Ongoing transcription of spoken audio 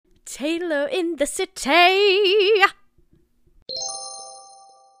Taylor in the city.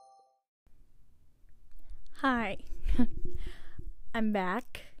 Hi, I'm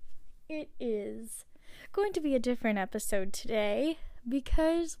back. It is going to be a different episode today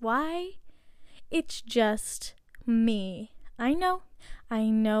because why? It's just me. I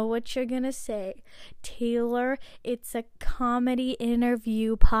know what you're gonna say. Taylor, it's a comedy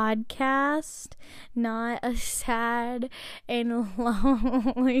interview podcast, not a sad and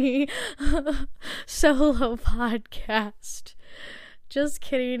lonely solo podcast. Just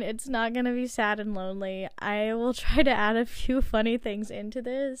kidding, it's not gonna be sad and lonely. I will try to add a few funny things into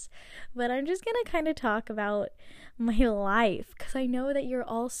this, but I'm just gonna kind of talk about my life because I know that you're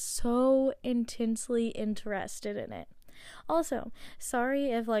all so intensely interested in it. Also,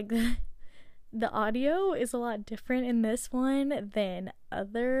 sorry if the audio is a lot different in this one than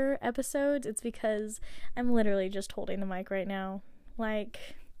other episodes. It's because I'm literally just holding the mic right now.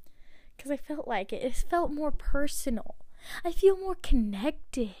 Because I felt like it felt more personal. I feel more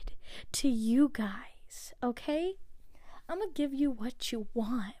connected to you guys, okay? I'm gonna give you what you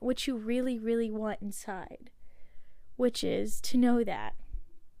want, what you really, really want inside, which is to know that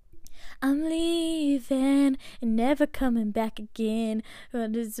I'm leaving and never coming back again.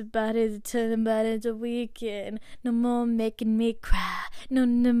 But it's about it till about it's a weekend. No more making me cry. No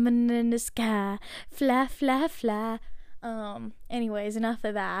lemon in the sky. Fly, fly, fly. Anyways, enough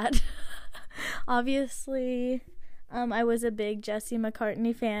of that. Obviously, I was a big Jesse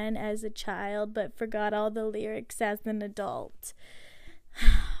McCartney fan as a child, but forgot all the lyrics as an adult.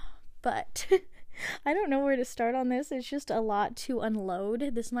 But I don't know where to start on this. It's just a lot to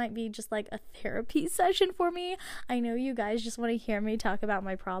unload. This might be just like a therapy session for me. I know you guys just want to hear me talk about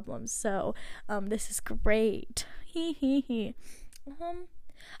my problems, so this is great. I'm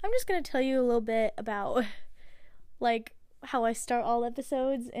just gonna tell you a little bit about how I start all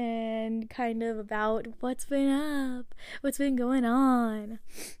episodes and kind of about what's been going on.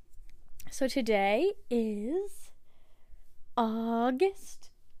 So today is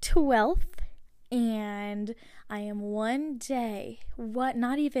August 12th. And I am one day,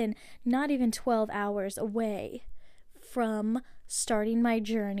 not even 12 hours away from starting my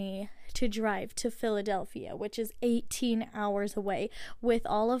journey to drive to Philadelphia, which is 18 hours away, with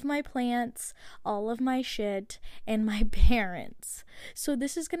all of my plants, all of my shit, and my parents. So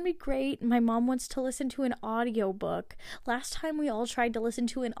this is gonna be great. My mom wants to listen to an audiobook. Last time we all tried to listen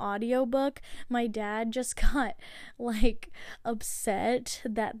to an audiobook, my dad just got upset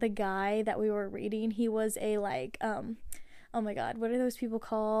that the guy that we were reading, he was a oh my god, what are those people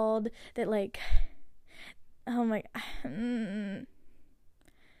called that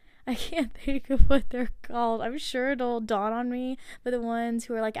I can't think of what they're called. I'm sure it'll dawn on me, but the ones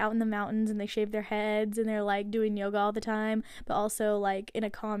who are out in the mountains and they shave their heads and they're doing yoga all the time, but also in a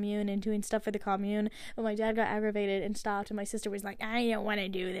commune and doing stuff for the commune. But my dad got aggravated and stopped, and my sister was like, I don't want to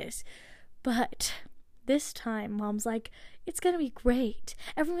do this. But this time, Mom's like, it's gonna be great.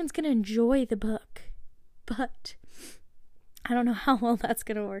 Everyone's gonna enjoy the book. But I don't know how well that's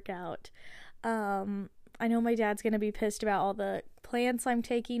gonna work out. I know my dad's gonna be pissed about all the plants I'm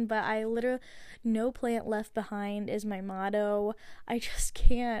taking, but I literally, no plant left behind is my motto. I just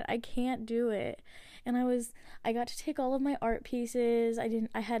can't do it. And I got to take all of my art pieces.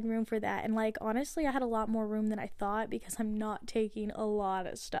 I had room for that. And honestly, I had a lot more room than I thought because I'm not taking a lot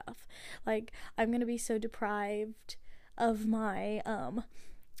of stuff. I'm gonna be so deprived of my,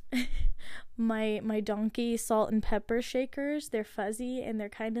 my donkey salt and pepper shakers. They're fuzzy and they're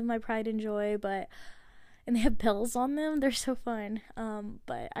kind of my pride and joy, and they have bells on them. They're so fun.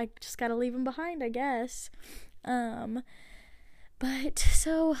 But I just gotta leave them behind, I guess. But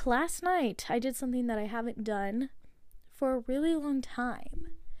so last night I did something that I haven't done for a really long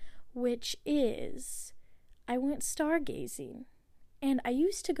time, which is I went stargazing. And I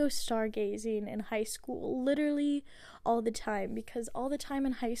used to go stargazing in high school, literally all the time, because all the time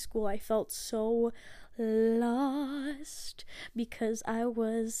in high school I felt so lost because I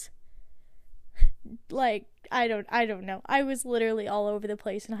was I don't know. I was literally all over the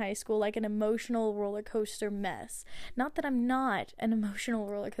place in high school, like an emotional roller coaster mess. Not that I'm not an emotional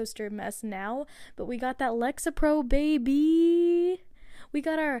roller coaster mess now, but we got that Lexapro, baby. We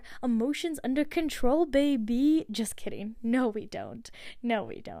got our emotions under control, baby. Just kidding. No, we don't.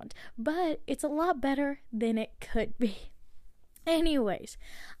 But it's a lot better than it could be. Anyways,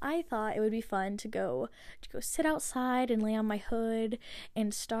 I thought it would be fun to go sit outside and lay on my hood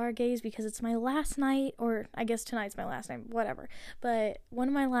and stargaze because it's my last night, or I guess tonight's my last night, whatever. But one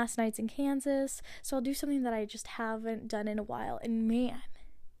of my last nights in Kansas, so I'll do something that I just haven't done in a while. And man,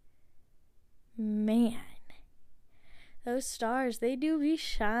 those stars, they do be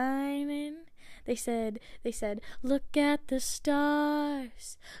shining. They said, look at the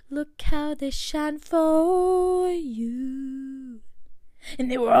stars, look how they shine for you. And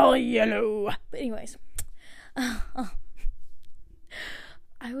they were all yellow. But anyways, I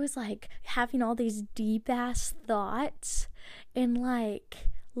was like having all these deep ass thoughts and like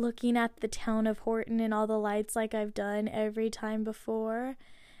looking at the town of Horton and all the lights like I've done every time before,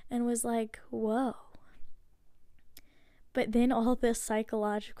 and was like, whoa. But then all the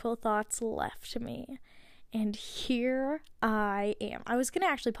psychological thoughts left me, and here I am. I was gonna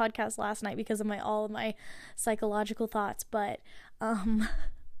actually podcast last night because of all of my psychological thoughts, but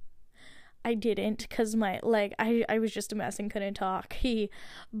I didn't because I was just a mess and couldn't talk.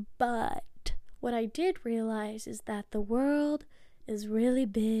 But what I did realize is that the world is really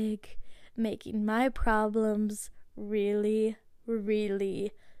big, making my problems really,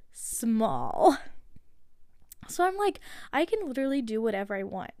 really small. So I'm like, I can literally do whatever I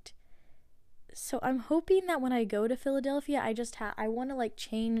want. So I'm hoping that when I go to Philadelphia, I want to like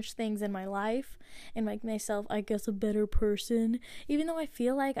change things in my life and make myself, I guess, a better person. Even though I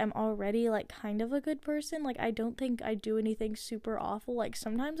feel like I'm already like kind of a good person. Like, I don't think I do anything super awful. Like,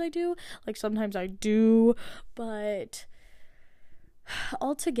 sometimes I do. But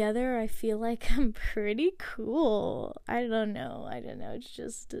altogether, I feel like I'm pretty cool. I don't know. It's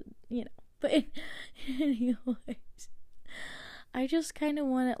just, But anyways, I just kind of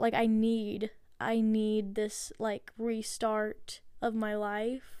want to, like, I need this, like, restart of my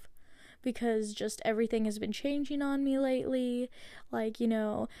life, because just everything has been changing on me lately. Like,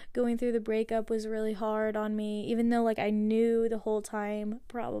 going through the breakup was really hard on me, even though, like, I knew the whole time,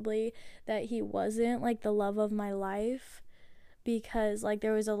 probably, that he wasn't, like, the love of my life, because, like,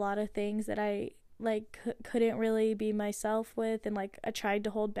 there was a lot of things that I, like, couldn't really be myself with, and, like, I tried to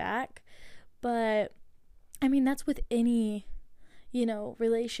hold back. But, I mean, that's with any,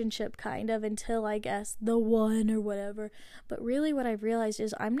 relationship kind of, until, I guess, the one or whatever. But really what I've realized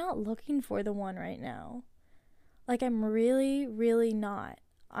is I'm not looking for the one right now. Like, I'm really, really not.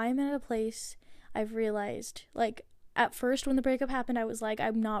 I'm at a place I've realized, like, at first when the breakup happened, I was like,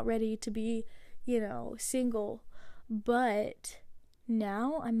 I'm not ready to be, single. But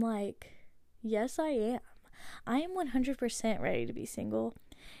now I'm like, yes, I am. I am 100% ready to be single.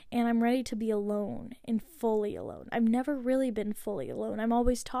 And I'm ready to be alone and fully alone. I've never really been fully alone. I'm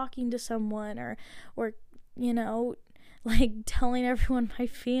always talking to someone or like telling everyone my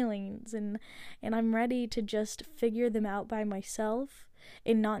feelings, and I'm ready to just figure them out by myself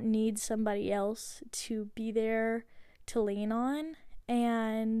and not need somebody else to be there to lean on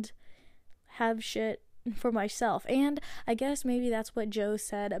and have shit for myself. And I guess maybe that's what Joe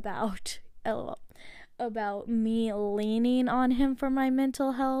said about me leaning on him for my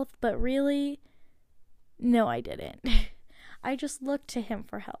mental health, but really, no, I didn't. I just looked to him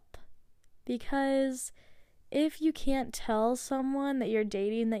for help. Because if you can't tell someone that you're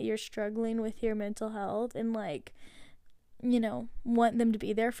dating that you're struggling with your mental health and, like, want them to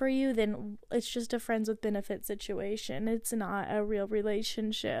be there for you, then it's just a friends with benefits situation. It's not a real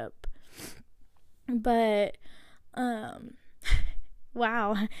relationship. But,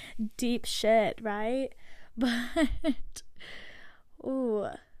 wow, deep shit, right? But, ooh,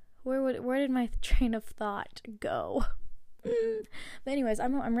 where did my train of thought go? But anyways,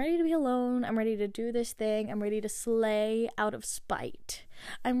 I'm ready to be alone. I'm ready to do this thing. I'm ready to slay out of spite.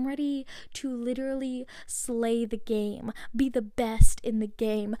 I'm ready to literally slay the game. Be the best in the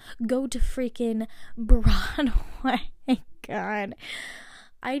game. Go to freaking Broadway. God.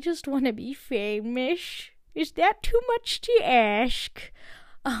 I just want to be famous. Is that too much to ask?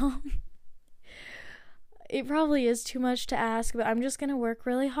 It probably is too much to ask, but I'm just gonna work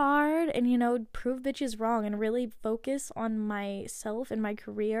really hard and, prove bitches wrong and really focus on myself and my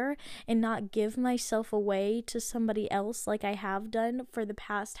career and not give myself away to somebody else like I have done for the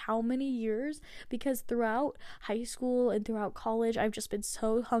past how many years, because throughout high school and throughout college, I've just been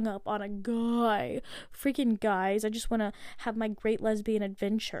so hung up on a guy. Freaking guys. I just want to have my great lesbian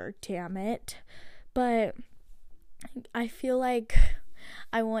adventure, damn it. But I feel like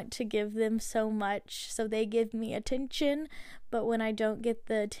I want to give them so much, so they give me attention, but when I don't get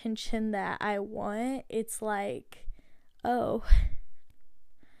the attention that I want, it's like, oh,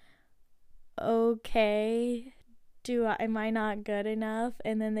 okay, am I not good enough?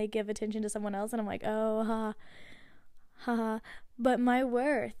 And then they give attention to someone else, and I'm like, oh, but my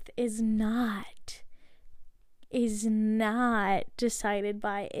worth is not decided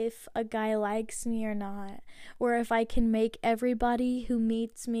by if a guy likes me or not, or if I can make everybody who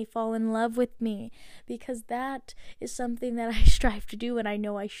meets me fall in love with me, because that is something that I strive to do and I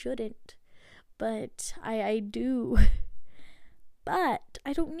know I shouldn't, but I do. But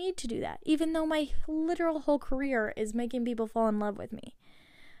I don't need to do that, even though my literal whole career is making people fall in love with me.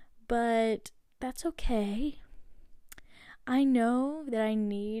 But that's okay. I know that I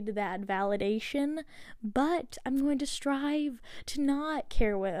need that validation, but I'm going to strive to not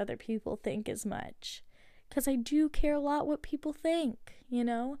care what other people think as much. Because I do care a lot what people think, you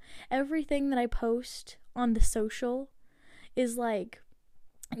know? Everything that I post on the social is like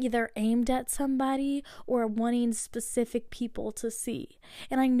either aimed at somebody or wanting specific people to see.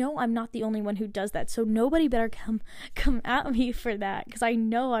 And I know I'm not the only one who does that, so nobody better come at me for that, because I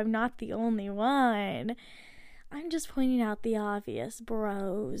know I'm not the only one. I'm just pointing out the obvious,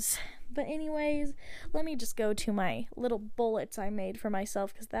 bros. But anyways, let me just go to my little bullets I made for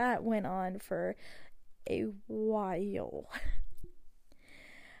myself, because that went on for a while.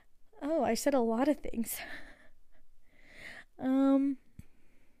 Oh, I said a lot of things.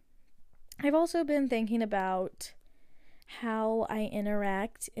 I've also been thinking about how I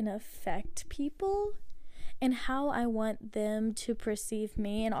interact and affect people and how I want them to perceive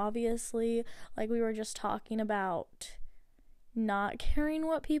me. And obviously, like we were just talking about not caring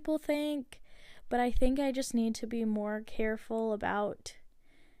what people think, but I think I just need to be more careful about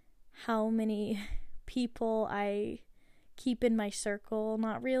how many people I keep in my circle.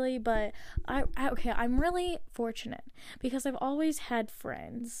 Not really, but I'm really fortunate because I've always had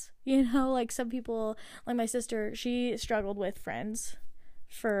friends, you know, like some people, like my sister, she struggled with friends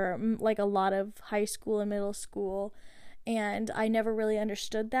for like a lot of high school and middle school, and I never really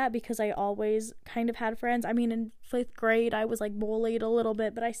understood that because I always kind of had friends. I mean, in 5th grade I was like bullied a little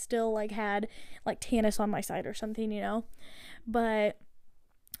bit, but I still like had like Tannis on my side or something, you know. But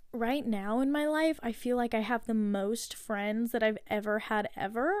right now in my life, I feel like I have the most friends that I've ever had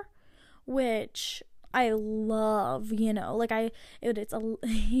ever, which I love, you know. Like I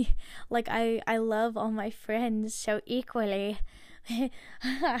love all my friends so equally.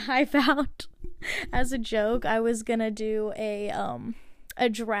 I found, as a joke, I was gonna do a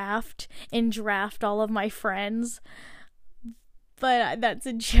draft and draft all of my friends, but that's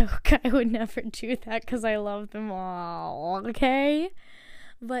a joke. I would never do that because I love them all, okay?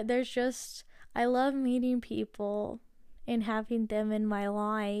 But I love meeting people and having them in my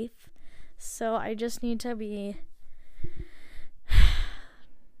life, so I just need to be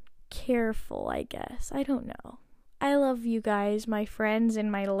careful, I guess. I don't know. I love you guys, my friends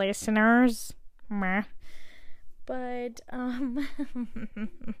and my listeners. Meh. But,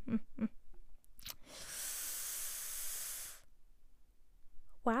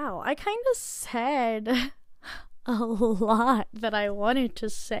 wow, I kind of said a lot that I wanted to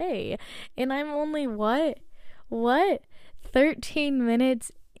say, and I'm only, 13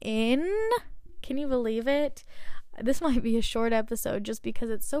 minutes in? Can you believe it? This might be a short episode just because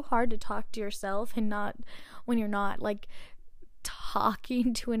it's so hard to talk to yourself and not when you're not like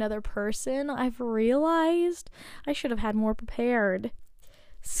talking to another person. I've realized I should have had more prepared.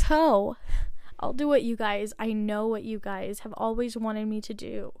 So I'll do what I know what you guys have always wanted me to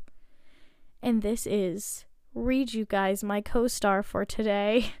do. And this is read you guys my co-star for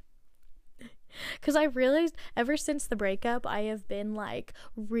today. Because I realized ever since the breakup, I have been like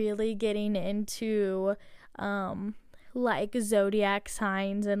really getting into like zodiac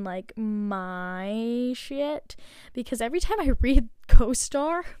signs and like my shit, because every time I read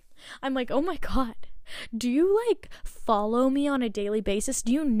co-star, I'm like, oh my god, do you like follow me on a daily basis?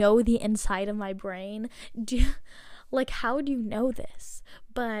 Do you know the inside of my brain? How do you know this?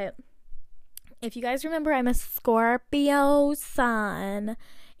 But if you guys remember, I'm a Scorpio sun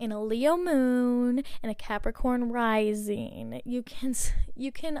and a Leo moon and a Capricorn rising. You can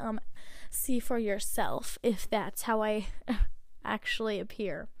see for yourself if that's how I actually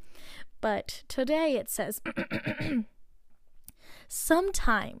appear. But today it says,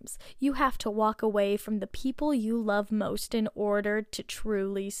 sometimes you have to walk away from the people you love most in order to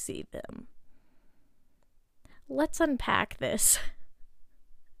truly see them. Let's unpack this.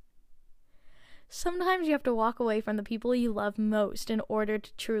 Sometimes you have to walk away from the people you love most in order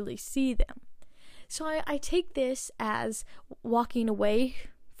to truly see them. So I take this as walking away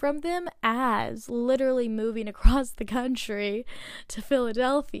from them as literally moving across the country to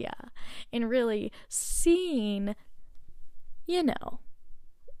Philadelphia and really seeing, you know,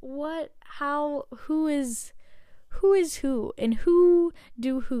 who is who and who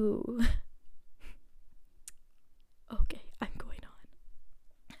do who. Okay, I'm going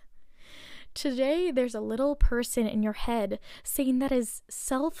on. Today, there's a little person in your head saying that is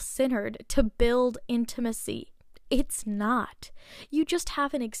self-centered to build intimacy. It's not. You just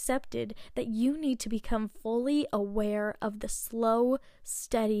haven't accepted that you need to become fully aware of the slow,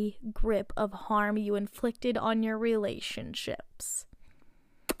 steady grip of harm you inflicted on your relationships.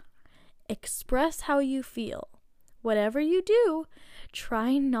 Express how you feel. Whatever you do,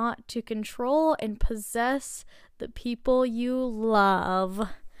 try not to control and possess the people you love.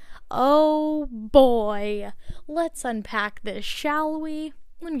 Oh boy. Let's unpack this, shall we?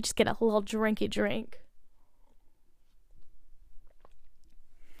 Let me just get a little drinky drink.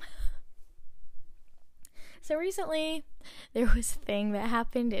 So recently, there was a thing that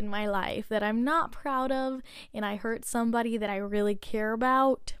happened in my life that I'm not proud of, and I hurt somebody that I really care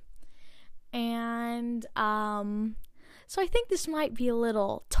about. And, so I think this might be a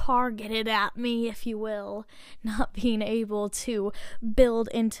little targeted at me, if you will, not being able to build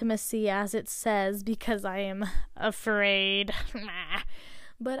intimacy as it says because I am afraid.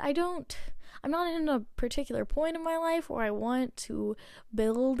 But I'm not in a particular point in my life where I want to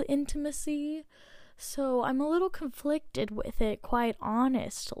build intimacy. So I'm a little conflicted with it, quite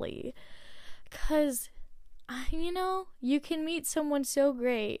honestly. 'Cause, you can meet someone so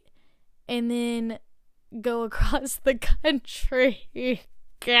great and then go across the country.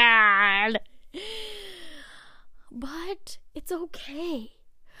 God. But it's okay.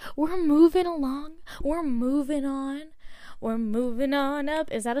 We're moving along. We're moving on. We're moving on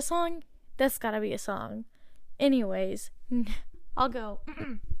up. Is that a song? That's gotta be a song. Anyways, I'll go.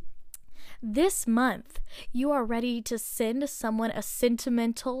 This month, you are ready to send someone a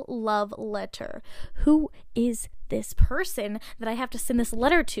sentimental love letter. Who is this person that I have to send this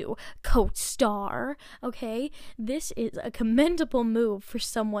letter to? Co-star, okay? This is a commendable move for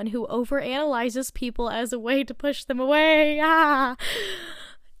someone who overanalyzes people as a way to push them away.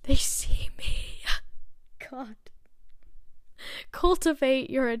 They see me. God.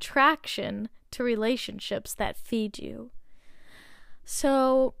 Cultivate your attraction to relationships that feed you.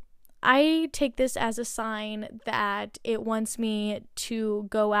 So, I take this as a sign that it wants me to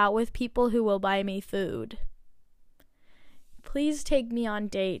go out with people who will buy me food. Please take me on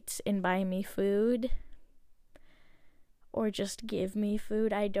dates and buy me food. Or just give me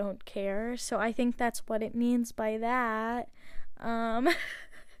food. I don't care. So I think that's what it means by that. I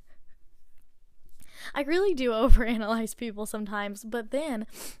really do overanalyze people sometimes. But then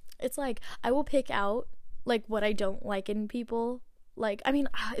it's like I will pick out like what I don't like in people. Like, I mean,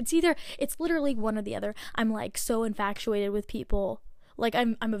 it's literally one or the other. I'm like so infatuated with people. Like,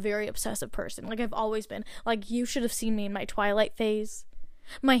 I'm a very obsessive person. Like, I've always been. Like, you should have seen me in my Twilight phase,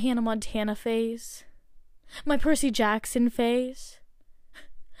 my Hannah Montana phase, my Percy Jackson phase,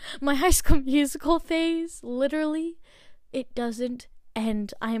 my High School Musical phase. Literally, it doesn't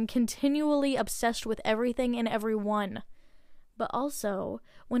end. I am continually obsessed with everything and everyone. But also,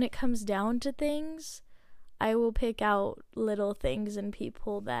 when it comes down to things, I will pick out little things in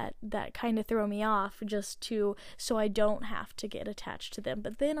people that kind of throw me off so I don't have to get attached to them.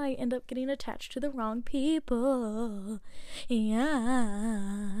 But then I end up getting attached to the wrong people.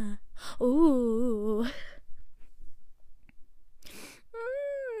 Yeah. Ooh.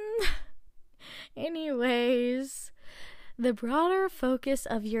 Anyways, the broader focus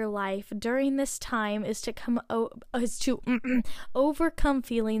of your life during this time is to overcome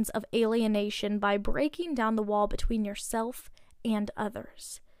feelings of alienation by breaking down the wall between yourself and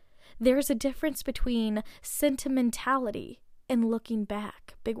others. There's a difference between sentimentality and looking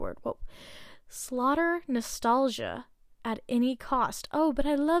back. Big word. Whoa. Slaughter nostalgia at any cost. Oh, but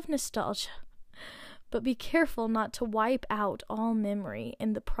I love nostalgia. But be careful not to wipe out all memory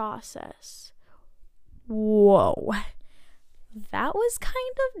in the process. Whoa. That was kind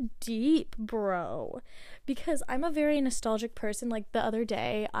of deep, bro. Because I'm a very nostalgic person. Like, the other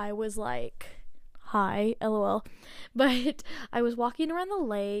day, I was like, hi, LOL. But I was walking around the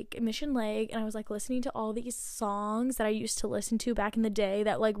lake, Mission Lake, and I was, like, listening to all these songs that I used to listen to back in the day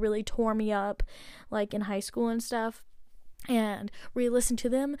that, like, really tore me up, like, in high school and stuff. And re-listened to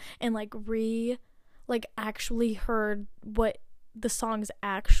them and, actually heard what the songs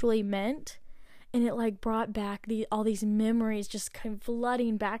actually meant. And it, like, brought back all these memories just kind of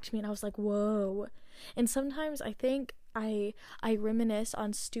flooding back to me. And I was like, whoa. And sometimes I think I reminisce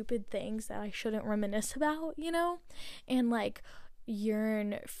on stupid things that I shouldn't reminisce about, And, like,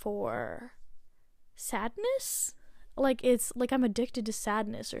 yearn for sadness. Like, it's, like, I'm addicted to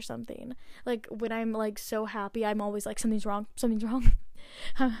sadness or something. Like, when I'm, like, so happy, I'm always like, something's wrong.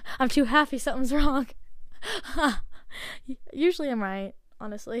 I'm too happy, something's wrong. Usually I'm right,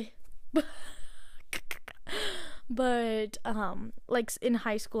 honestly. But like in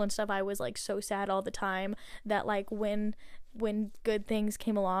high school and stuff, I was like so sad all the time that like when when good things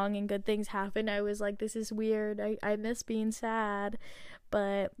came along and good things happened, I was like, this is weird. I miss being sad.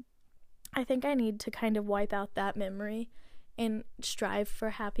 But I think I need to kind of wipe out that memory and strive for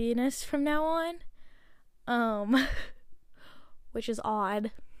happiness from now on. Which is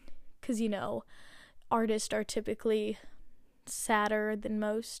odd, because, artists are typically sadder than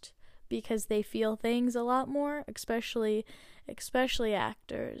most because they feel things a lot more, especially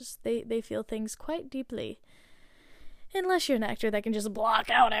actors. They feel things quite deeply. Unless you're an actor that can just block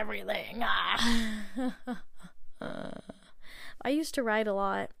out everything. I used to write a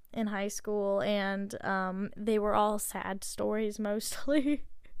lot in high school, and they were all sad stories mostly.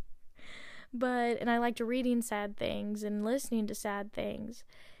 And I liked reading sad things and listening to sad things.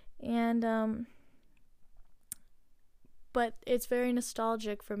 And but it's very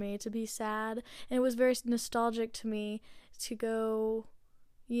nostalgic for me to be sad, and it was very nostalgic to me to go,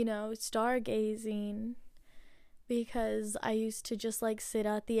 stargazing, because I used to just sit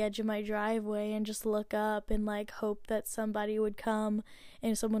at the edge of my driveway and just look up and hope that somebody would come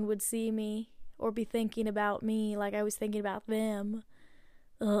and someone would see me or be thinking about me like I was thinking about them.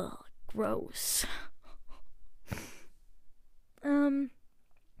 Ugh, gross. The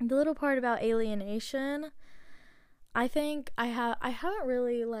little part about alienation, I think I haven't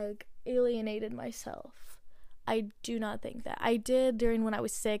really alienated myself. I do not think that. I did during when I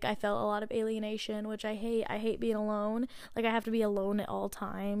was sick. I felt a lot of alienation, which I hate. I hate being alone. I have to be alone at all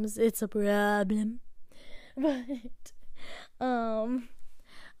times. It's a problem. But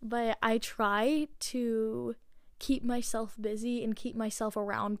I try to keep myself busy and keep myself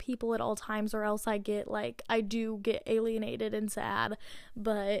around people at all times, or else I do get alienated and sad.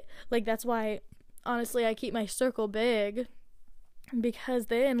 But that's why, honestly, I keep my circle big, because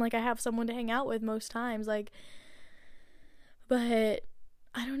then I have someone to hang out with most times. But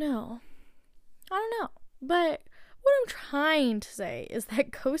I don't know. But what I'm trying to say is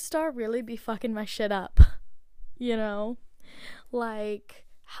that CoStar really be fucking my shit up.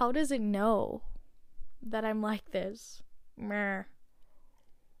 How does it know that I'm like this? Meh.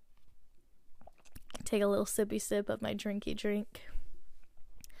 Take a little sippy sip of my drinky drink.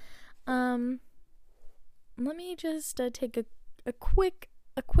 Let me just take a quick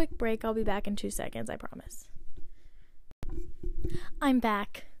break. I'll be back in 2 seconds, I promise. I'm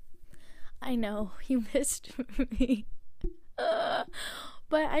back. I know, you missed me.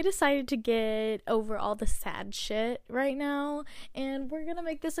 But I decided to get over all the sad shit right now, and we're gonna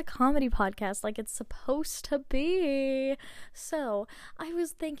make this a comedy podcast like it's supposed to be. So, I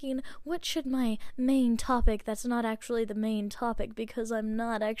was thinking, what should my main topic that's not actually the main topic, because I'm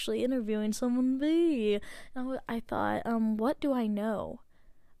not actually interviewing someone, be? And I thought, what do I know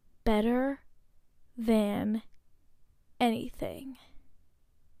better than anything?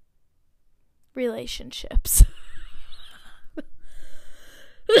 Relationships.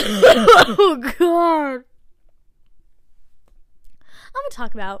 Oh god. I'm gonna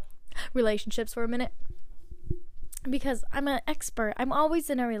talk about relationships for a minute, because I'm an expert. I'm always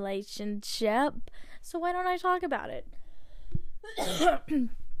in a relationship, so why don't I talk about it? I'm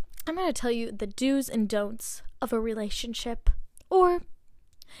gonna tell you the do's and don'ts of a relationship. Or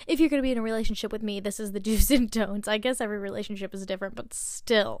if you're gonna be in a relationship with me, this is the do's and don'ts. I guess every relationship is different, but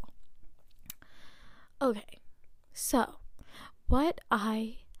still. Okay, so what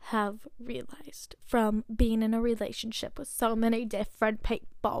I have realized from being in a relationship with so many different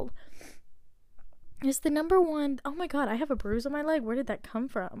people is the number one... Oh my god, I have a bruise on my leg. Where did that come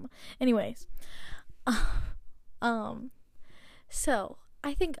from? Anyways, so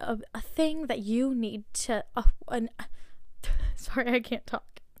I think of a thing that you need to... sorry, I can't talk.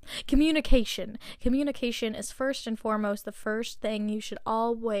 Communication. Communication is first and foremost the first thing you should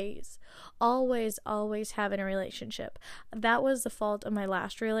always have in a relationship. That was the fault of my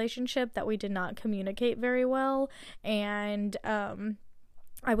last relationship, that we did not communicate very well, and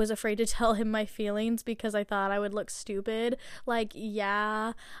I was afraid to tell him my feelings because I thought I would look stupid.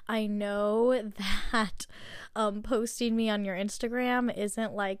 Yeah, I know that posting me on your Instagram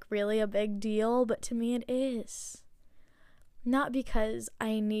isn't really a big deal, but to me it is. Not because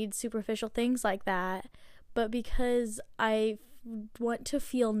I need superficial things like that, but because I want to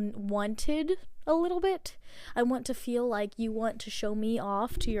feel wanted a little bit. I want to feel like you want to show me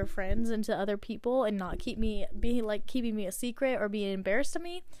off to your friends and to other people, and not keeping me a secret or being embarrassed of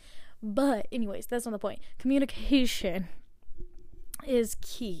me. But anyways, that's not the point. Communication is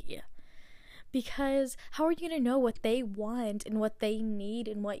key. Because how are you going to know what they want and what they need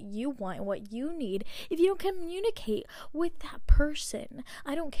and what you want and what you need if you don't communicate with that person?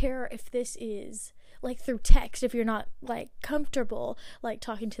 I don't care if this is through text, if you're not comfortable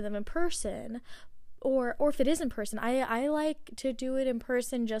talking to them in person. or if it is in person, I like to do it in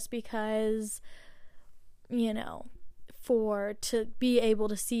person just because, you know, to be able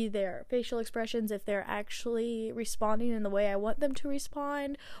to see their facial expressions, if they're actually responding in the way I want them to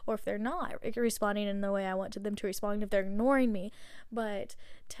respond, or if they're not responding in the way I want them to respond, if they're ignoring me. But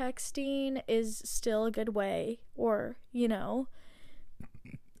texting is still a good way, or, you know,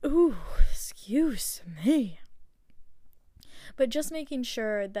 ooh, excuse me. But just making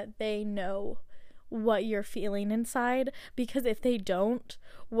sure that they know what you're feeling inside, because if they don't,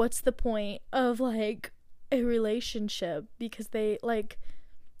 what's the point of, like, a relationship? Because they, like,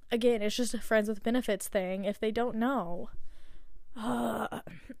 again, it's just a friends with benefits thing if they don't know.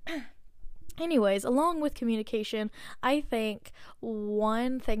 Anyways, along with communication, I think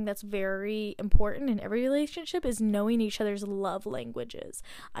one thing that's very important in every relationship is knowing each other's love languages.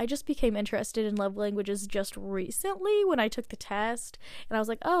 I just became interested in love languages just recently when I took the test, and I was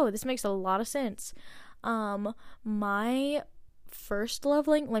like, oh, this makes a lot of sense. My first love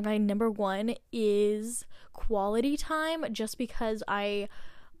language, like my number one, is quality time, just because I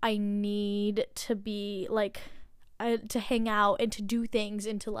need to be, like, to hang out and to do things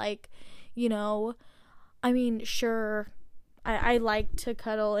and to, like, you know, I mean, sure, I like to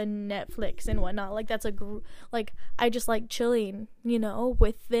cuddle and Netflix and whatnot, like, that's like, I just like chilling, you know,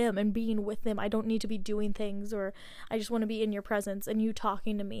 with them and being with them. I don't need to be doing things, or I just want to be in your presence and you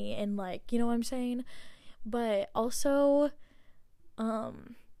talking to me, and, like, you know what I'm saying? But also,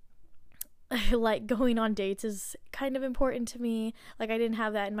 like, going on dates is kind of important to me. Like, I didn't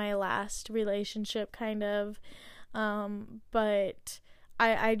have that in my last relationship, kind of, but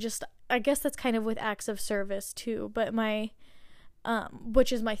I guess that's kind of with acts of service too, but my,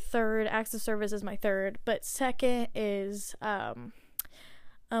 which is my third, acts of service is my third, but second is,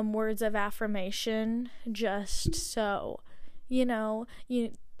 words of affirmation, just so, you know,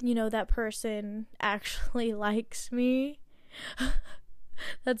 you know that person actually likes me.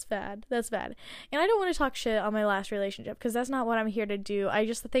 That's bad. And I don't want to talk shit on my last relationship, because that's not what I'm here to do. I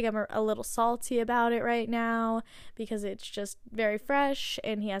just think I'm a little salty about it right now, because it's just very fresh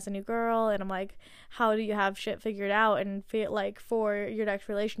and he has a new girl, and I'm like, how do you have shit figured out and feel like for your next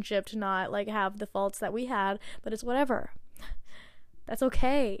relationship to not, like, have the faults that we had? But it's whatever. That's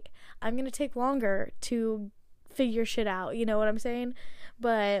okay. I'm gonna take longer to figure shit out, you know what I'm saying?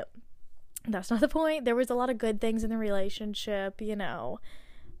 But that's not the point. There was a lot of good things in the relationship, you know.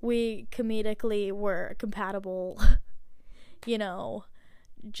 We comedically were compatible, you know,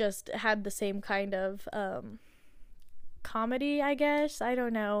 just had the same kind of comedy, I guess. I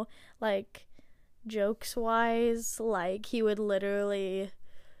don't know, like, jokes wise, like, he would literally,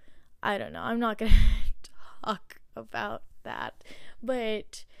 I don't know, I'm not gonna talk about that,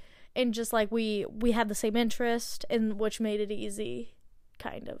 but, and just, like, we had the same interest, and which made it easy,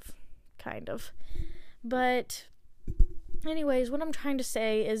 kind of. But anyways, what I'm trying to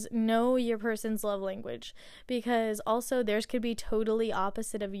say is know your person's love language, because also theirs could be totally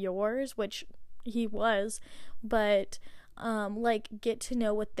opposite of yours, which he was, but like, get to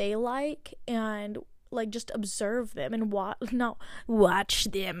know what they like, and, like, just observe them and watch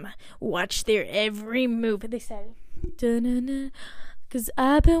their every move. They said, "Da-na-na, 'cause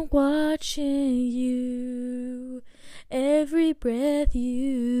I've been watching you, every breath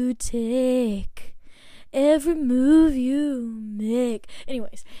you take, every move you make."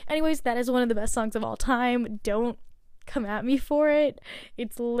 Anyways, that is one of the best songs of all time. Don't come at me for it.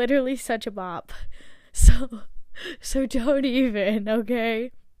 It's literally such a bop. So don't even,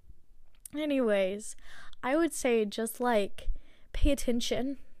 okay? Anyways, I would say just, like, pay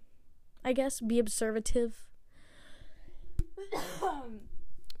attention. I guess, be observative.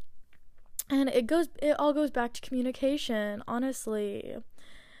 And it all goes back to communication, honestly,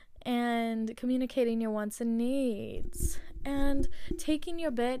 and communicating your wants and needs, and taking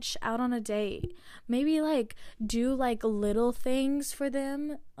your bitch out on a date. Maybe, like, do, like, little things for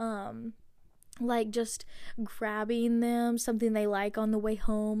them, like, just grabbing them something they like on the way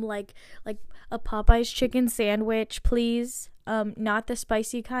home, like a Popeye's chicken sandwich, please. Not the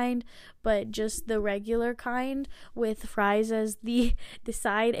spicy kind, but just the regular kind with fries as the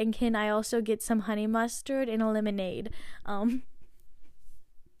side. And can I also get some honey mustard and a lemonade?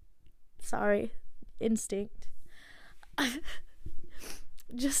 Sorry, instinct.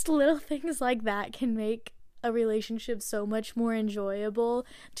 Just little things like that can make a relationship so much more enjoyable,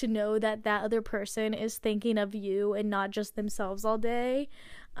 to know that that other person is thinking of you and not just themselves all day.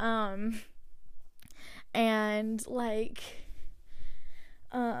 And, like,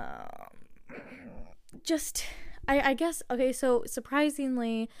 just, I guess, okay, so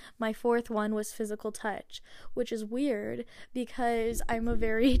surprisingly, my fourth one was physical touch, which is weird because I'm a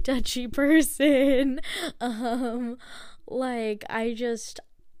very touchy person. Like, I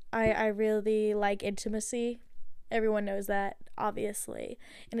really like intimacy. Everyone knows that, obviously.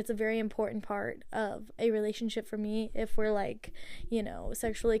 And it's a very important part of a relationship for me if we're, like,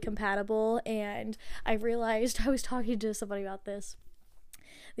 sexually compatible. And I realized, I was talking to somebody about this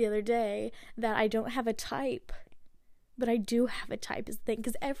the other day, that I don't have a type. But I do have a type is the thing,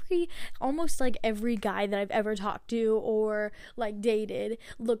 because almost like every guy that I've ever talked to or like dated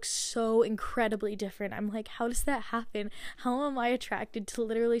looks so incredibly different. I'm like, how does that happen? How am I attracted to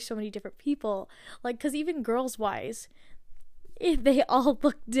literally so many different people? Like, because even girls wise, they all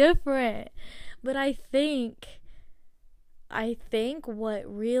look different. But I think what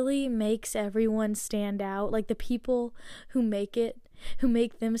really makes everyone stand out, like the people who make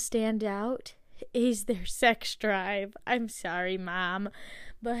them stand out, is their sex drive. I'm sorry, Mom,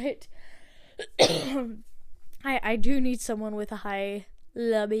 but I do need someone with a high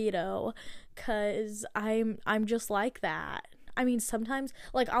libido, cause I'm just like that. I mean, sometimes,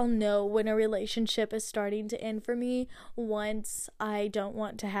 like, I'll know when a relationship is starting to end for me once I don't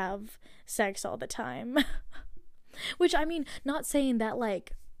want to have sex all the time. Which, I mean, not saying that,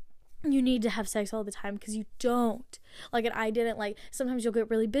 like, you need to have sex all the time, because you don't. Like, and I didn't. Like, sometimes you'll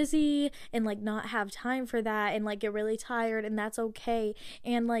get really busy and, like, not have time for that and, like, get really tired, and that's okay.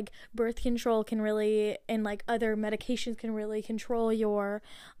 And, like, birth control can really, and, like, other medications can really control your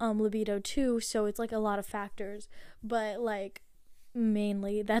libido too, so it's, like, a lot of factors. But, like,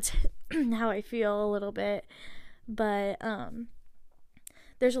 mainly that's how I feel a little bit. But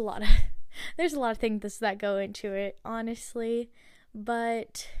there's a lot of things that go into it, honestly.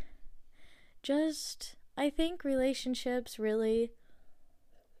 But I think relationships really,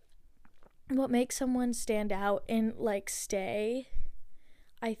 what makes someone stand out and, like, stay,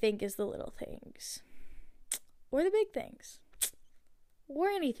 I think, is the little things. Or the big things. Or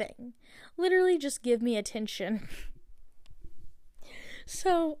anything. Literally just give me attention.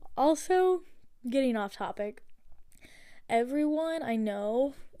 So, also, getting off topic, everyone I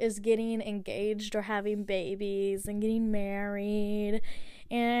know is getting engaged or having babies and getting married,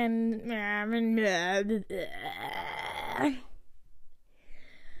 and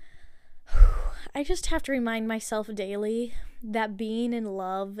I just have to remind myself daily that being in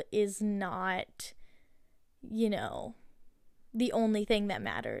love is not, the only thing that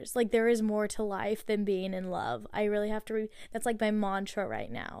matters. Like, there is more to life than being in love. I really have to that's like my mantra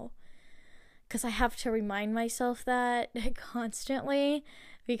right now, because I have to remind myself that constantly,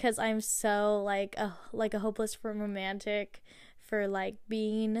 because I'm so like a hopeless romantic for, like,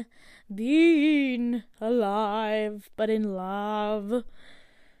 being alive but in love.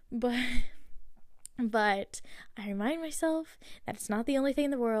 But I remind myself that it's not the only thing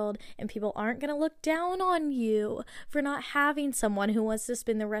in the world, and people aren't going to look down on you for not having someone who wants to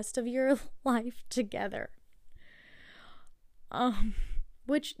spend the rest of your life together.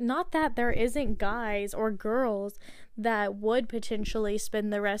 Which, not that there isn't guys or girls that would potentially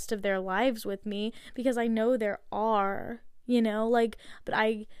spend the rest of their lives with me, because I know there are, but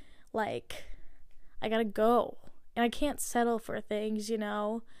I gotta go, and I can't settle for things,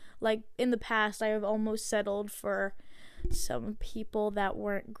 like, in the past I have almost settled for some people that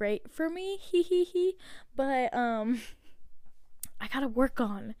weren't great for me, but I gotta work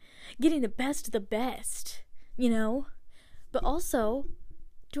on getting the best of the best, but also,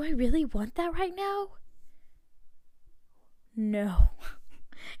 do I really want that right now? No.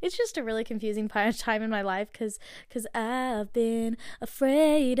 It's just a really confusing time in my life, because I've been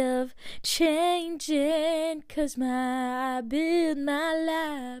afraid of changing, because I build my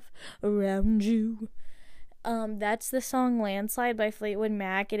life around you. That's the song Landslide by Fleetwood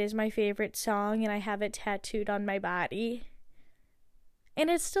Mac. It is my favorite song, and I have it tattooed on my body. And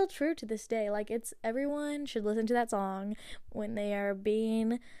it's still true to this day. Like, everyone should listen to that song when they are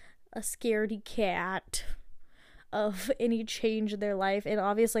being a scaredy cat of any change in their life. And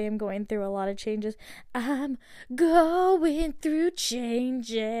obviously I'm going through a lot of changes. I'm going through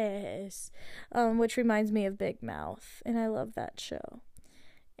changes. Which reminds me of Big Mouth, and I love that show.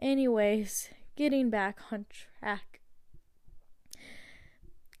 Anyways, getting back on track.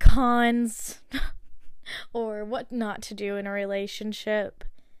 Cons or what not to do in a relationship.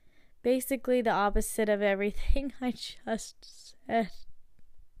 Basically the opposite of everything I just said.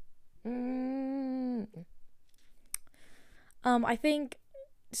 I think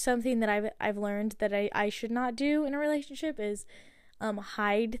something that I've learned that I should not do in a relationship is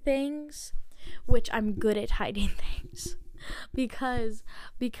hide things, which I'm good at hiding things, because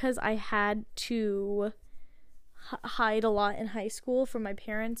I had to hide a lot in high school from my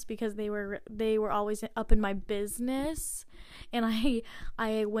parents because they were always up in my business, and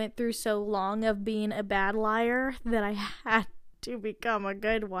I went through so long of being a bad liar that I had to become a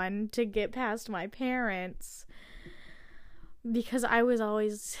good one to get past my parents, because I was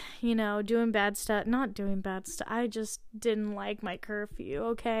always, doing bad stuff. Not doing bad stuff, I just didn't like my curfew,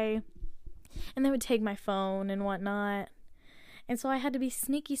 okay? And they would take my phone and whatnot. And so I had to be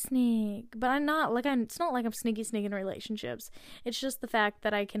sneaky sneak. But it's not like I'm sneaky sneak in relationships. It's just the fact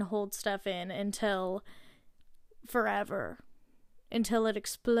that I can hold stuff in until forever. Until it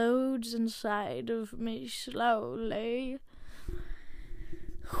explodes inside of me slowly.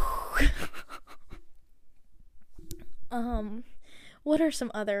 What are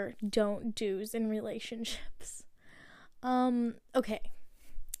some other don't do's in relationships? Okay.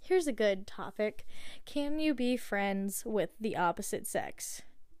 Here's a good topic. Can you be friends with the opposite sex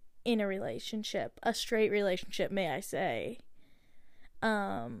in a relationship? A straight relationship, may I say.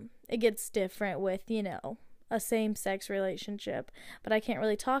 It gets different with, a same-sex relationship. But I can't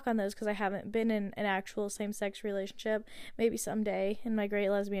really talk on those because I haven't been in an actual same-sex relationship. Maybe someday in my great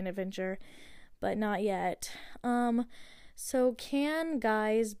lesbian adventure, but not yet. So can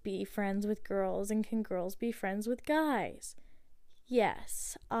guys be friends with girls, and can girls be friends with guys?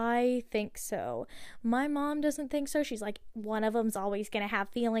 Yes, I think so. My mom doesn't think so. She's like, one of them's always gonna have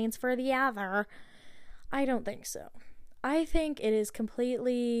feelings for the other. I don't think so. I think it is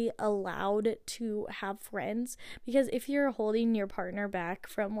completely allowed to have friends, because if you're holding your partner back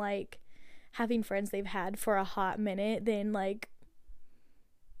from, having friends they've had for a hot minute, then,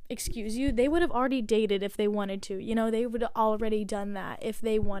 excuse you, they would have already dated if they wanted to. They would have already done that if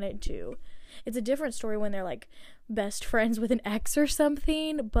they wanted to. It's a different story when they're, best friends with an ex or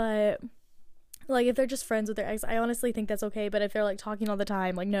something, but, if they're just friends with their ex, I honestly think that's okay. But if they're, talking all the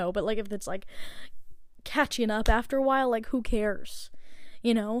time, no. But, if it's, catching up after a while, who cares?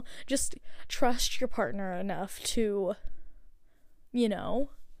 Just trust your partner enough to,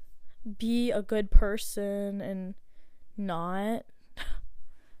 be a good person and not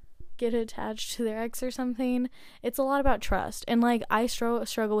get attached to their ex or something. It's a lot about trust. And, I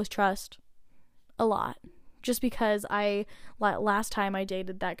struggle with trust a lot. Just because last time I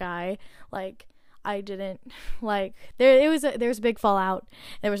dated that guy, I didn't, there was a big fallout.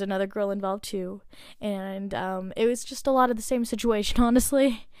 There was another girl involved too. And, it was just a lot of the same situation,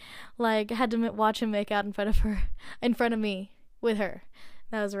 honestly. I had to watch him make out in front of me, with her.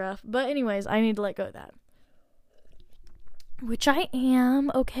 That was rough. But anyways, I need to let go of that. Which I am,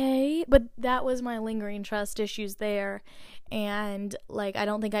 okay? But that was my lingering trust issues there. And, I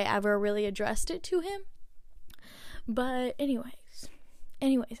don't think I ever really addressed it to him. But anyways,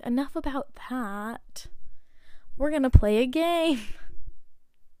 enough about that. We're gonna play a game.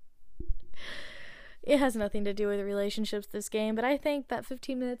 It has nothing to do with relationships, this game, but I think that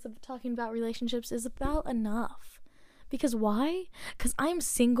 15 minutes of talking about relationships is about enough. Because why? Because I'm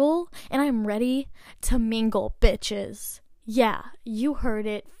single and I'm ready to mingle, bitches. Yeah, you heard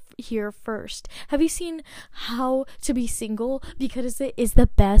it here first. Have you seen How to Be Single? Because it is the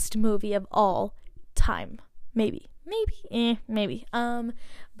best movie of all time. Maybe.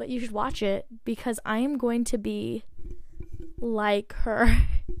 But you should watch it, because I am going to be like her.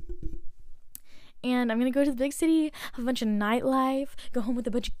 And I'm going to go to the big city, have a bunch of nightlife, go home with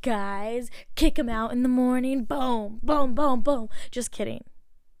a bunch of guys, kick them out in the morning, boom, boom, boom, boom. Just kidding.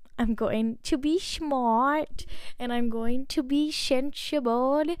 I'm going to be smart, and I'm going to be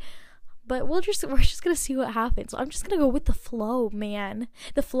sensible. But we're just going to see what happens. I'm just going to go with the flow, man.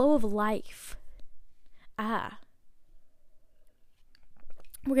 The flow of life.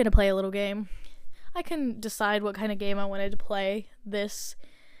 We're going to play a little game. I can decide what kind of game I wanted to play this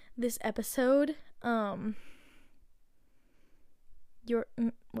episode.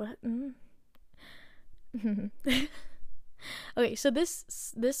 Okay, so this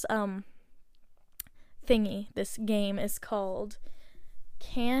thingy, this game is called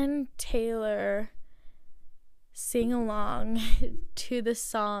Can Taylor Sing Along to the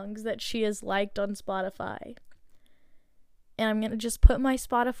Songs That She Has Liked on Spotify? And I'm going to just put my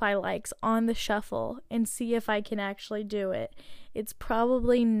Spotify likes on the shuffle and see if I can actually do it. It's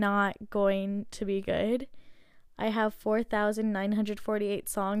probably not going to be good. I have 4,948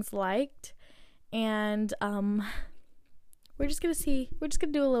 songs liked. And, we're just going to see. We're just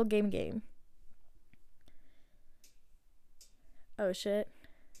going to do a little game. Oh, shit.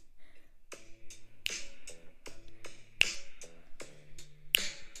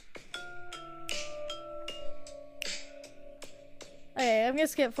 Okay, I'm gonna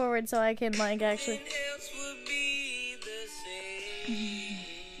skip forward so I can, actually...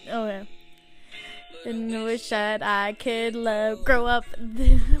 Okay. and wish that I could grow up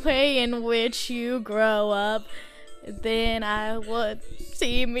the way in which you grow up. Then I would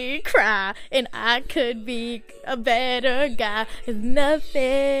see me cry, and I could be a better guy. It's nothing.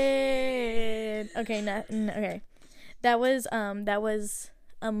 Okay, okay. That was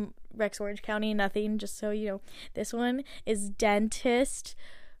Rex Orange County, nothing. Just so you know, this one is Dentist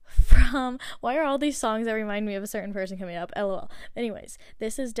from. Why are all these songs that remind me of a certain person coming up? LOL. Anyways,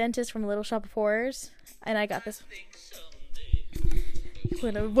 this is Dentist from Little Shop of Horrors, and I got this.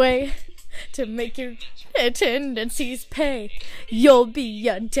 Went away to make your tendencies pay. You'll be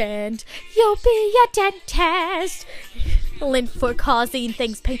a dent. You'll be a dentist. Lint for causing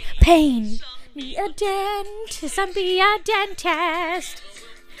things pain. Be a dentist and be a dentist.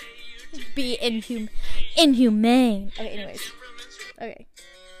 Be inhumane. Okay, anyways. Okay.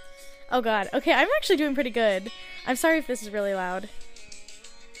 Oh god. Okay, I'm actually doing pretty good. I'm sorry if this is really loud.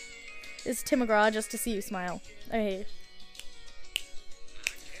 This is Tim McGraw, Just to See You Smile. Okay.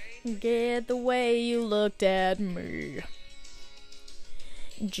 Get the way you looked at me,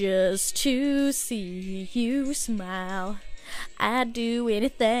 just to see you smile. I'd do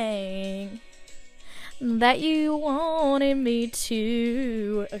anything that you wanted me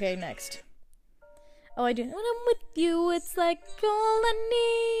to. Okay, next. Oh, I do. When I'm with you, it's like all I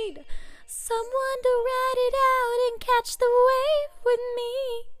need. Someone to ride it out and catch the wave with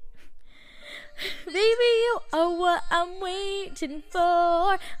me. Baby, you are what I'm waiting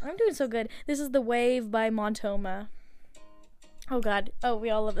for. I'm doing so good. This is The Wave by Montoma. Oh god. Oh, we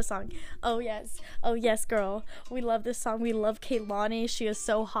all love this song. Oh yes. Oh yes, girl. We love this song. We love Kehlani. She is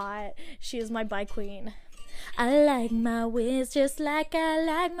so hot. She is my bi queen. I like my whiz just like I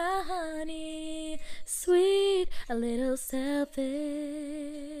like my honey. Sweet, a little selfish.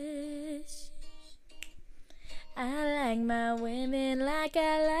 I like my women like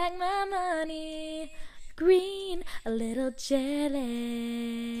I like my money. Green, a little jealous.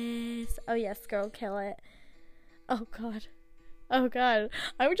 Oh yes, girl, kill it. Oh god. Oh god.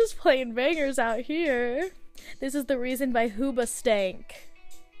 I'm just playing bangers out here. This is The Reason by Hoobastank.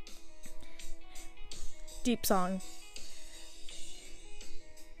 Deep song.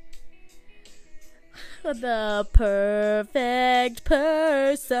 The perfect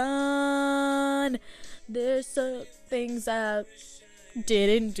person. There's some things I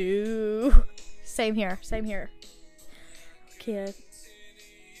didn't do. Same here. Okay.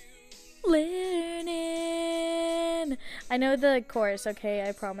 Learning. I know the chorus, okay?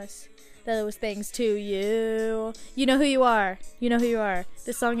 I promise. Those things to you. You know who you are.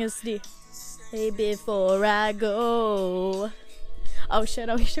 This song is the. Hey, before I go. Oh shit,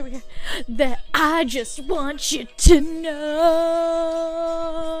 that I just want you to know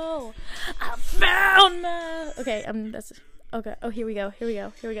I found my. Okay, that's okay. Oh, here we go.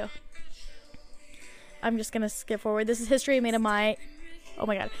 I'm just gonna skip forward. This is History Made at Night. Oh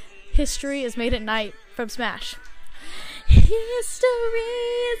my god. History is Made at Night from Smash. History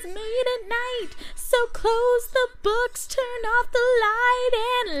is made at night, so close the books, turn off the light,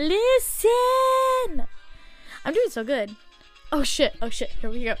 and listen. I'm doing so good. Oh shit, here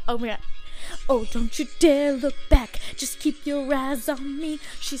we go. Oh my god. Oh, don't you dare look back, just keep your eyes on me.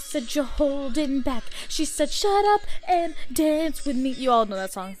 She said you're holding back. She said shut up and dance with me. You all know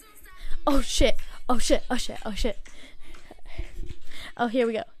that song. Oh shit. Oh, here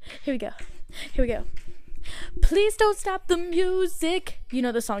we go. Please don't stop the music. You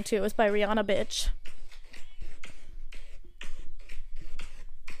know the song too. It's by Rihanna, bitch.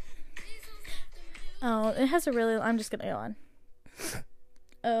 Oh, it has a really. I'm just gonna go on.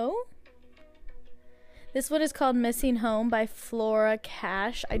 Oh, this one is called Missing Home by Flora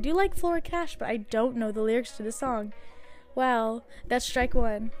Cash. I do like Flora Cash, but I don't know the lyrics to the song. Wow, that's strike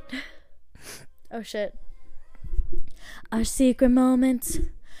one. Oh shit. Our secret moments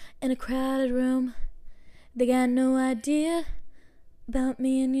in a crowded room. They got no idea about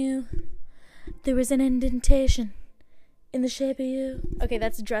me and you. There is an indentation in the shape of you. Okay,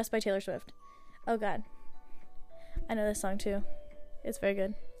 that's Dress by Taylor Swift. Oh god. I know this song too. It's very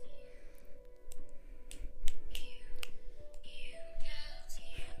good.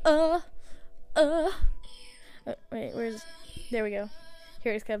 Wait, where's... There we go.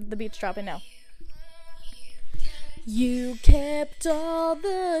 Here it's the beat's dropping now. You kept all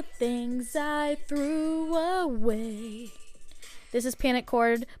the things I threw away. This is Panic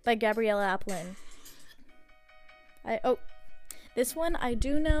Chord by Gabriella Aplin. This one I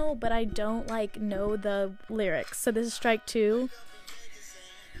do know, but I don't know the lyrics. So this is strike two.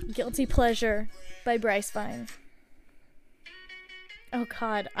 Guilty Pleasure by Bryce Vine. Oh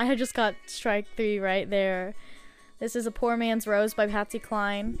god, I just got strike three right there. This is A Poor Man's Rose by Patsy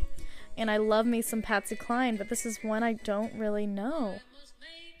Cline. And I love me some Patsy Cline, but this is one I don't really know.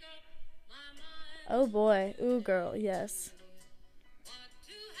 Oh boy. Ooh, girl. Yes.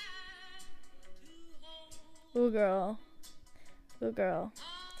 Ooh, girl. Ooh, girl.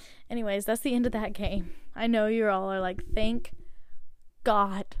 Anyways, that's the end of that game. I know you all are like, thank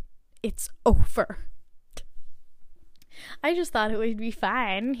God it's over. I just thought it would be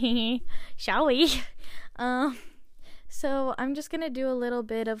fun. Shall we? So I'm just gonna do a little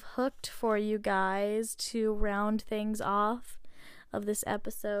bit of Hooked for you guys to round things off of this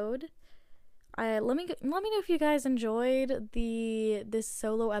episode. Let me know if you guys enjoyed this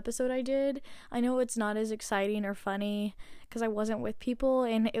solo episode I did. I know it's not as exciting or funny because I wasn't with people,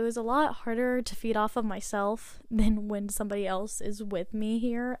 and it was a lot harder to feed off of myself than when somebody else is with me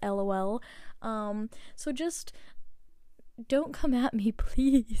here. LOL. So just don't come at me,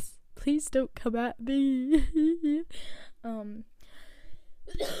 please. Please don't come at me.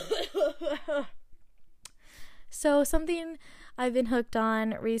 So something I've been hooked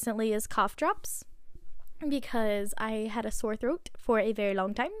on recently is cough drops, because I had a sore throat for a very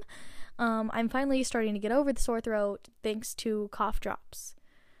long time. I'm finally starting to get over the sore throat thanks to cough drops.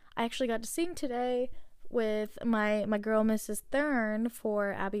 I actually got to sing today with my girl Mrs. Thurn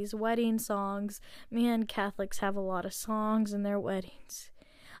for Abby's wedding songs. Man, Catholics have a lot of songs in their weddings.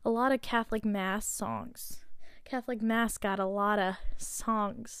 A lot of Catholic Mass songs. Catholic Mass got a lot of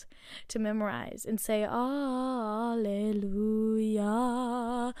songs to memorize and say, Alleluia,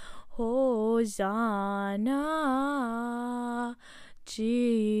 Hosanna,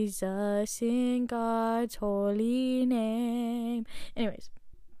 Jesus in God's holy name. Anyways,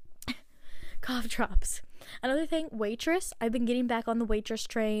 cough drops. Another thing, Waitress. I've been getting back on the Waitress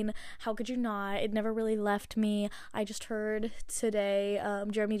train. How could you not? It never really left me. I just heard today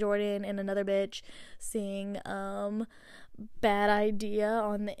Jeremy Jordan and another bitch sing Bad Idea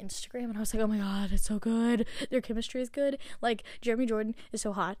on the Instagram, and I was like, oh my god, it's so good. Their chemistry is good. Like, Jeremy Jordan is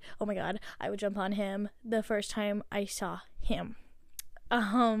so hot. Oh my god, I would jump on him the first time I saw him.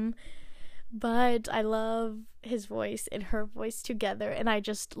 But I love his voice and her voice together, and I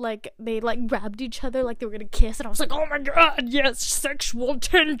just, they grabbed each other like they were gonna kiss, and I was like, oh my god, yes, sexual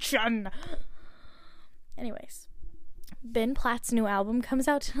tension. Anyways, Ben Platt's new album comes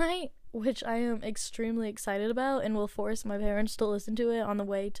out tonight, which I am extremely excited about, and will force my parents to listen to it on the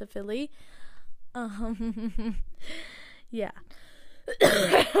way to Philly. Yeah.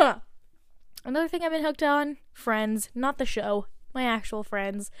 Another thing I've been hooked on, Friends, not the show, my actual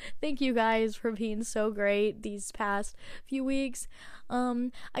friends. Thank you guys for being so great these past few weeks.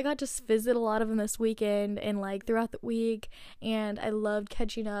 I got to visit a lot of them this weekend and throughout the week, and I loved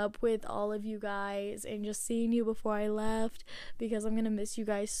catching up with all of you guys and just seeing you before I left, because I'm gonna miss you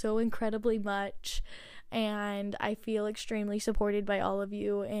guys so incredibly much, and I feel extremely supported by all of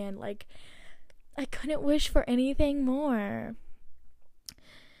you, and I couldn't wish for anything more.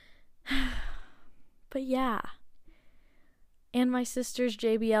 But yeah. And my sister's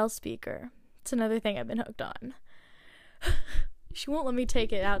JBL speaker. It's another thing I've been hooked on. She won't let me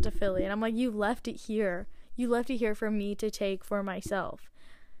take it out to Philly, and I'm like, you left it here. You left it here for me to take for myself.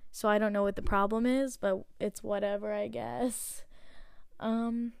 So I don't know what the problem is, but it's whatever, I guess.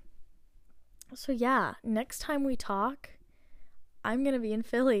 So yeah, next time we talk, I'm gonna be in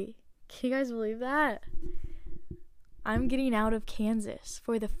Philly. Can you guys believe that? I'm getting out of Kansas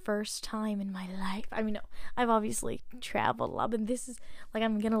for the first time in my life. I mean, no, I've obviously traveled a lot, but this is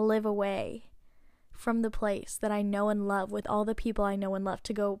I'm gonna live away from the place that I know and love with all the people I know and love,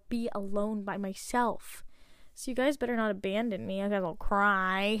 to go be alone by myself. So you guys better not abandon me, because I'll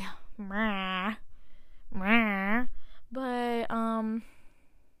cry. But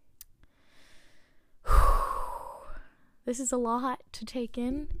this is a lot to take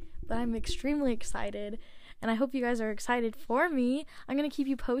in, but I'm extremely excited. And I hope you guys are excited for me. I'm going to keep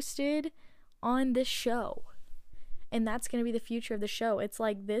you posted on this show. And that's going to be the future of the show. It's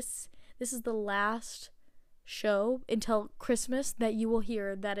this is the last show until Christmas that you will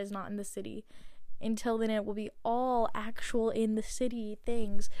hear that is not in the city. Until then, it will be all actual in the city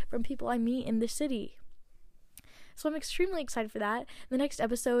things from people I meet in the city. So I'm extremely excited for that. The next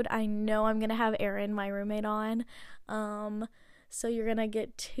episode, I know I'm going to have Erin, my roommate, on. So you're going to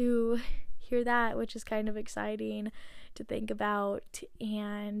get to hear that, which is kind of exciting to think about.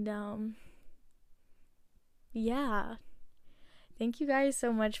 And yeah, thank you guys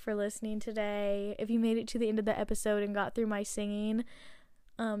so much for listening today. If you made it to the end of the episode and got through my singing,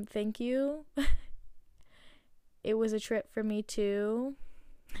 thank you. It was a trip for me too.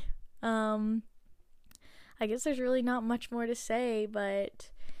 I guess there's really not much more to say,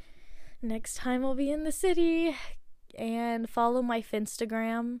 but next time I'll be in the city. And follow my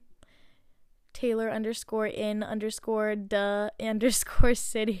Finstagram.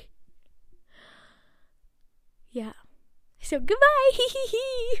 Taylor_in_the_city. Yeah. So goodbye.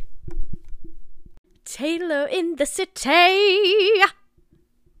 Taylor in the city.